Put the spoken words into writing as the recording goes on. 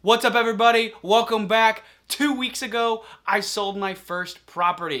What's up, everybody? Welcome back. 2 weeks ago, I sold my first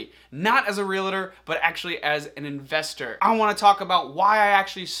property. Not as a realtor, but actually as an investor. I want to talk about why I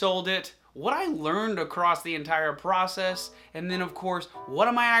actually sold it, what I learned across the entire process, and then of course, what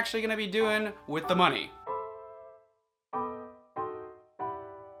am I actually going to be doing with the money?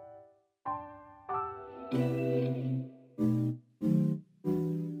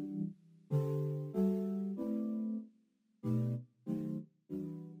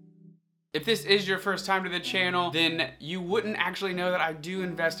 If this is your first time to the channel, then you wouldn't actually know that I do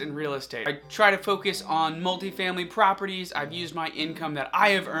invest in real estate. I try to focus on multifamily properties. I've used my income that I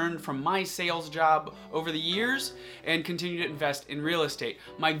have earned from my sales job over the years and continue to invest in real estate.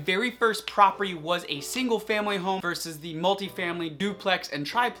 My very first property was a single family home versus the multifamily duplex and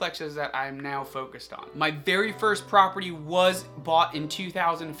triplexes that I'm now focused on. My very first property was bought in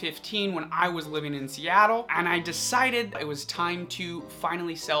 2015 when I was living in Seattle, and I decided it was time to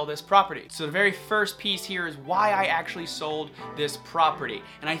finally sell this property. So the very first piece here is why I actually sold this property.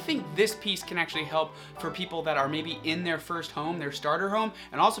 And I think this piece can actually help for people that are maybe in their first home, their starter home,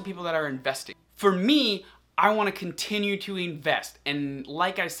 and also people that are investing. For me, I want to continue to invest. And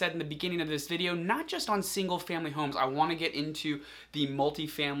like I said in the beginning of this video, not just on single family homes, I want to get into the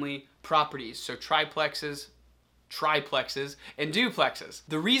multifamily properties. So triplexes, and duplexes.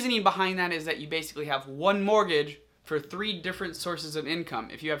 The reasoning behind that is that you basically have one mortgage for 3 different sources of income.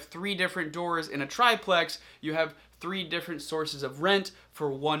 If you have 3 different doors in a triplex, you have 3 different sources of rent for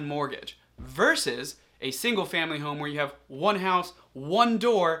one mortgage, versus a single family home where you have one house, one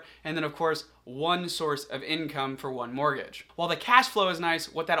door, and then of course one source of income for one mortgage. While the cash flow is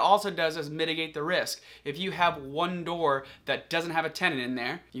nice, what that also does is mitigate the risk. If you have one door that doesn't have a tenant in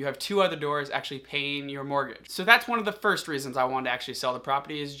there, you have 2 other doors actually paying your mortgage. So that's one of the first reasons I wanted to actually sell the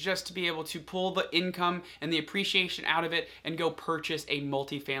property, is just to be able to pull the income and the appreciation out of it and go purchase a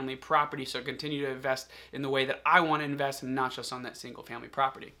multifamily property, so continue to invest in the way that I want to invest and not just on that single family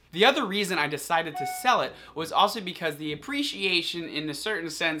property. The other reason I decided to sell it was also because the appreciation in a certain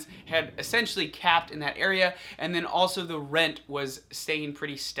sense had essentially capped in that area, and then also the rent was staying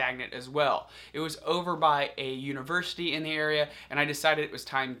pretty stagnant as well. It was over by a university in the area, and I decided it was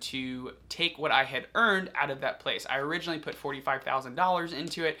time to take what I had earned out of that place. I originally put $45,000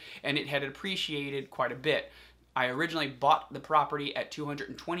 into it, and it had appreciated quite a bit. I originally bought the property at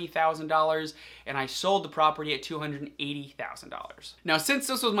 $220,000, and I sold the property at $280,000. Now, since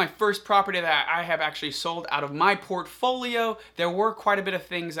this was my first property that I have actually sold out of my portfolio, there were quite a bit of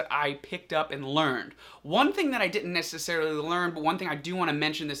things that I picked up and learned. One thing that I didn't necessarily learn, but one thing I do want to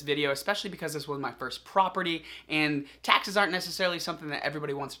mention in this video, especially because this was my first property, and taxes aren't necessarily something that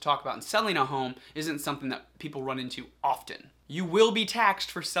everybody wants to talk about, and selling a home isn't something that people run into often. You will be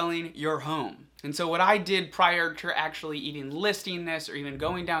taxed for selling your home. And so what I did prior to actually even listing this or even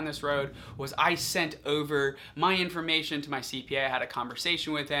going down this road was I sent over my information to my CPA. I had a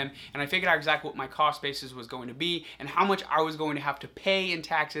conversation with him, and I figured out exactly what my cost basis was going to be and how much I was going to have to pay in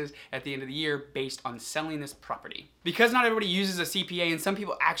taxes at the end of the year based on selling this property. Because not everybody uses a CPA, and some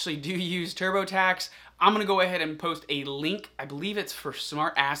people actually do use TurboTax, I'm gonna go ahead and post a link, I believe it's for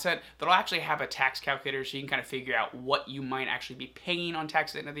Smart Asset, that'll actually have a tax calculator so you can kind of figure out what you might actually be paying on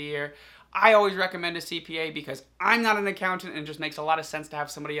tax at the end of the year. I always recommend a CPA because I'm not an accountant, and it just makes a lot of sense to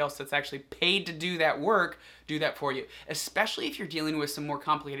have somebody else that's actually paid to do that work do that for you, especially if you're dealing with some more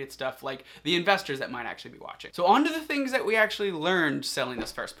complicated stuff like the investors that might actually be watching. So on to the things that we actually learned selling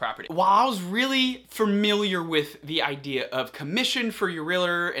this first property. While I was really familiar with the idea of commission for your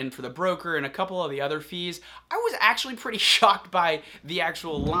realtor and for the broker and a couple of the other fees, I was actually pretty shocked by the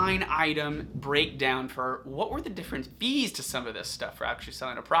actual line item breakdown for what were the different fees to some of this stuff for actually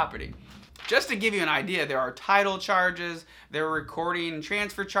selling a property. Just to give you an idea, there are title charges, there are recording and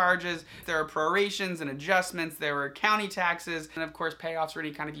transfer charges, there are prorations and adjustments, there are county taxes, and of course payoffs for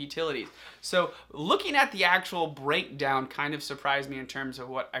any kind of utilities. So looking at the actual breakdown kind of surprised me in terms of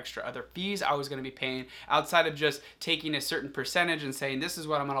what extra other fees I was going to be paying outside of just taking a certain percentage and saying this is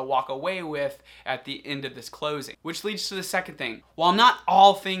what I'm going to walk away with at the end of this closing. Which leads to the second thing. While not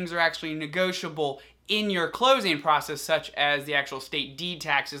all things are actually negotiable in your closing process, such as the actual state deed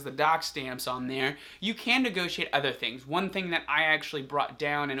taxes, the doc stamps on there, you can negotiate other things. One thing that I actually brought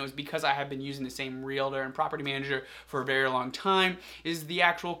down, and it was because I have been using the same realtor and property manager for a very long time, is the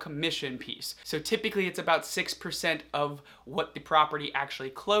actual commission piece. So typically it's about 6% of what the property actually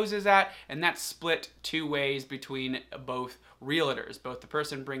closes at, and that's split 2 ways between both realtors, both the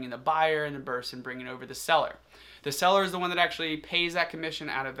person bringing the buyer and the person bringing over the seller. The seller is the one that actually pays that commission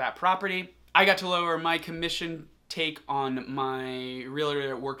out of that property. I got to lower my commission take on my realtor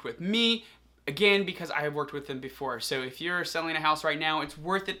that worked with me Again, because I have worked with them before. So if you're selling a house right now, it's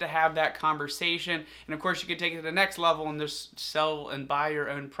worth it to have that conversation. And of course, you can take it to the next level and just sell and buy your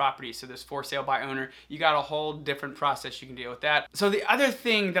own property. So this for sale by owner, you got a whole different process you can deal with that. So the other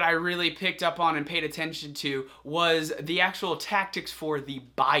thing that I really picked up on and paid attention to was the actual tactics for the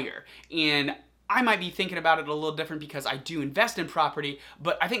buyer. And I might be thinking about it a little different because I do invest in property,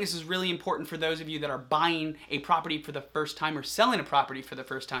 but I think this is really important for those of you that are buying a property for the first time or selling a property for the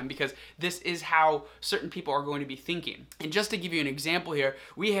first time, because this is how certain people are going to be thinking. And just to give you an example here,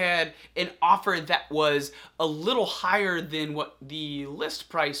 we had an offer that was a little higher than what the list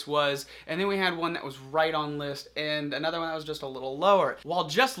price was, and then we had one that was right on list and another one that was just a little lower. While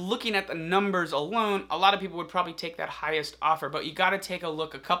just looking at the numbers alone, a lot of people would probably take that highest offer, but you got to take a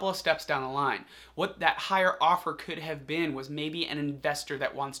look a couple of steps down the line. What that higher offer could have been was maybe an investor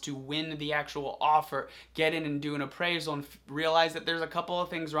that wants to win the actual offer, get in and do an appraisal and realize that there's a couple of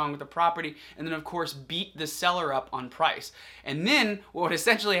things wrong with the property, and then of course beat the seller up on price. And then what would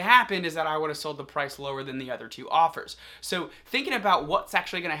essentially happen is that I would have sold the price lower than the other two offers. So thinking about what's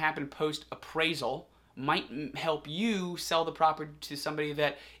actually going to happen post appraisal might help you sell the property to somebody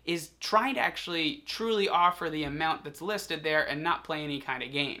that is trying to actually truly offer the amount that's listed there and not play any kind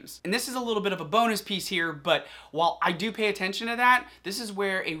of games. And this is a little bit of a bonus piece here, but while I do pay attention to that, this is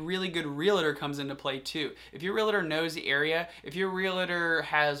where a really good realtor comes into play too. If your realtor knows the area, if your realtor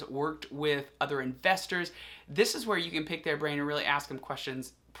has worked with other investors, this is where you can pick their brain and really ask them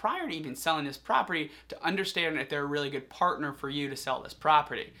questions prior to even selling this property to understand if they're a really good partner for you to sell this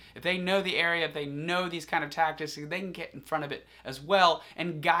property. If they know the area, if they know these kind of tactics, they can get in front of it as well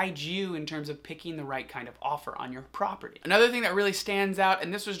and guide you in terms of picking the right kind of offer on your property. Another thing that really stands out,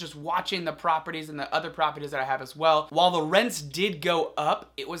 and this was just watching the properties and the other properties that I have as well, while the rents did go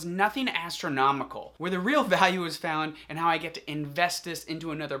up, it was nothing astronomical. Where the real value is found and how I get to invest this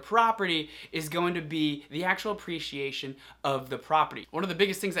into another property is going to be the actual appreciation of the property. One of the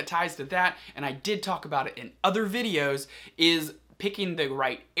biggest things that ties to that, and I did talk about it in other videos, is picking the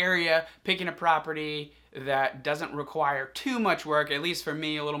right area, picking a property that doesn't require too much work, at least for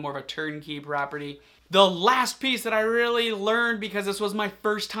me, a little more of a turnkey property. The last piece that I really learned, because this was my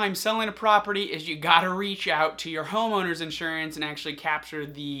first time selling a property, is you gotta reach out to your homeowner's insurance and actually capture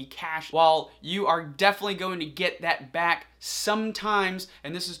the cash. While you are definitely going to get that back sometimes,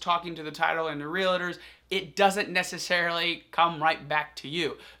 and this is talking to the title and the realtors, it doesn't necessarily come right back to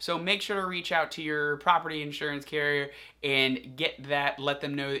you. So make sure to reach out to your property insurance carrier and get that, let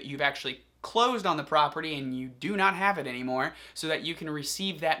them know that you've actually closed on the property and you do not have it anymore, so that you can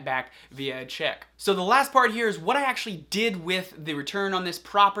receive that back via a check. So the last part here is what I actually did with the return on this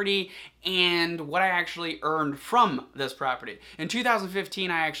property and what I actually earned from this property. In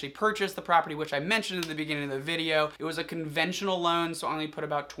 2015, I actually purchased the property, which I mentioned in the beginning of the video. It was a conventional loan, so I only put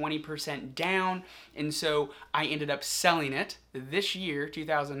about 20% down, and so I ended up selling it this year,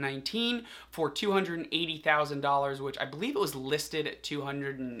 2019, for $280,000, which I believe it was listed at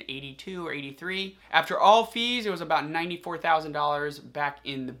 $282 or $83. After all fees, it was about $94,000 back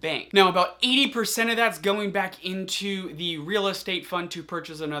in the bank. Now, about 80% of that's going back into the real estate fund to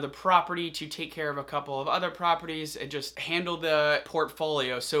purchase another property, to take care of a couple of other properties, and just handle the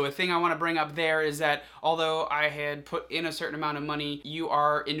portfolio. So a thing I want to bring up there is that although I had put in a certain amount of money, you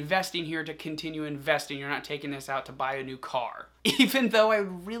are investing here to continue investing. You're not taking this out to buy a new car. Even though I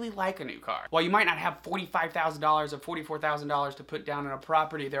really like a new car. While you might not have $45,000 or $44,000 to put down on a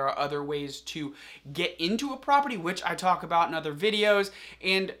property, there are other ways to get into a property, which I talk about in other videos.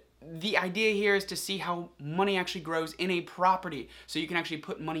 And the idea here is to see how money actually grows in a property. So you can actually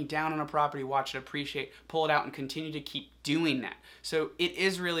put money down on a property, watch it appreciate, pull it out, and continue to keep doing that. So it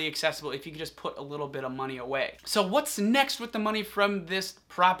is really accessible if you can just put a little bit of money away. So what's next with the money from this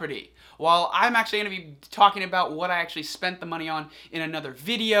property? Well, I'm actually going to be talking about what I actually spent the money on in another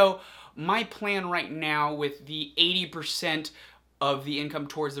video. My plan right now with the 80% of the income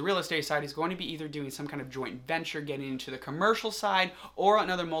towards the real estate side is going to be either doing some kind of joint venture, getting into the commercial side, or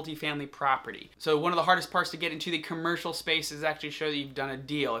another multifamily property. So one of the hardest parts to get into the commercial space is actually show that you've done a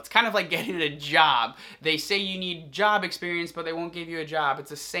deal. It's kind of like getting a job. They say you need job experience, but they won't give you a job. It's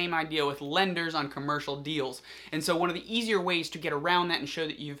the same idea with lenders on commercial deals. And so one of the easier ways to get around that and show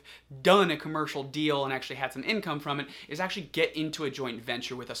that you've done a commercial deal and actually had some income from it is actually get into a joint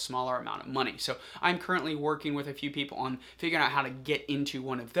venture with a smaller amount of money. So I'm currently working with a few people on figuring out how to get into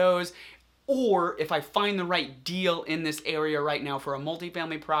one of those. or if I find the right deal in this area right now for a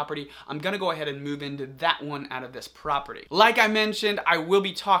multifamily property, I'm gonna go ahead and move into that one out of this property. Like I mentioned, I will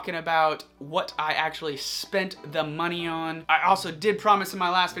be talking about what I actually spent the money on. I also did promise in my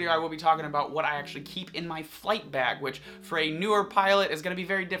last video I will be talking about what I actually keep in my flight bag, which for a newer pilot is gonna be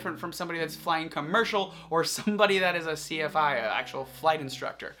very different from somebody that's flying commercial or somebody that is a CFI, an actual flight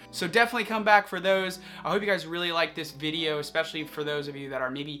instructor. So definitely come back for those. I hope you guys really like this video, especially for those of you that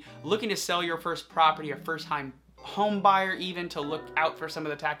are maybe looking to sell your first property, a first-time home buyer even, to look out for some of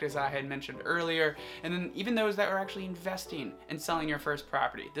the tactics that I had mentioned earlier, and then even those that are actually investing and selling your first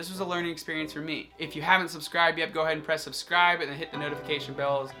property. This was a learning experience for me. If you haven't subscribed yet, go ahead and press subscribe and then hit the notification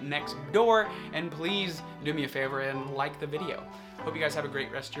bell next door, and please do me a favor and like the video. Hope you guys have a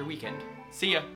great rest of your weekend. See ya!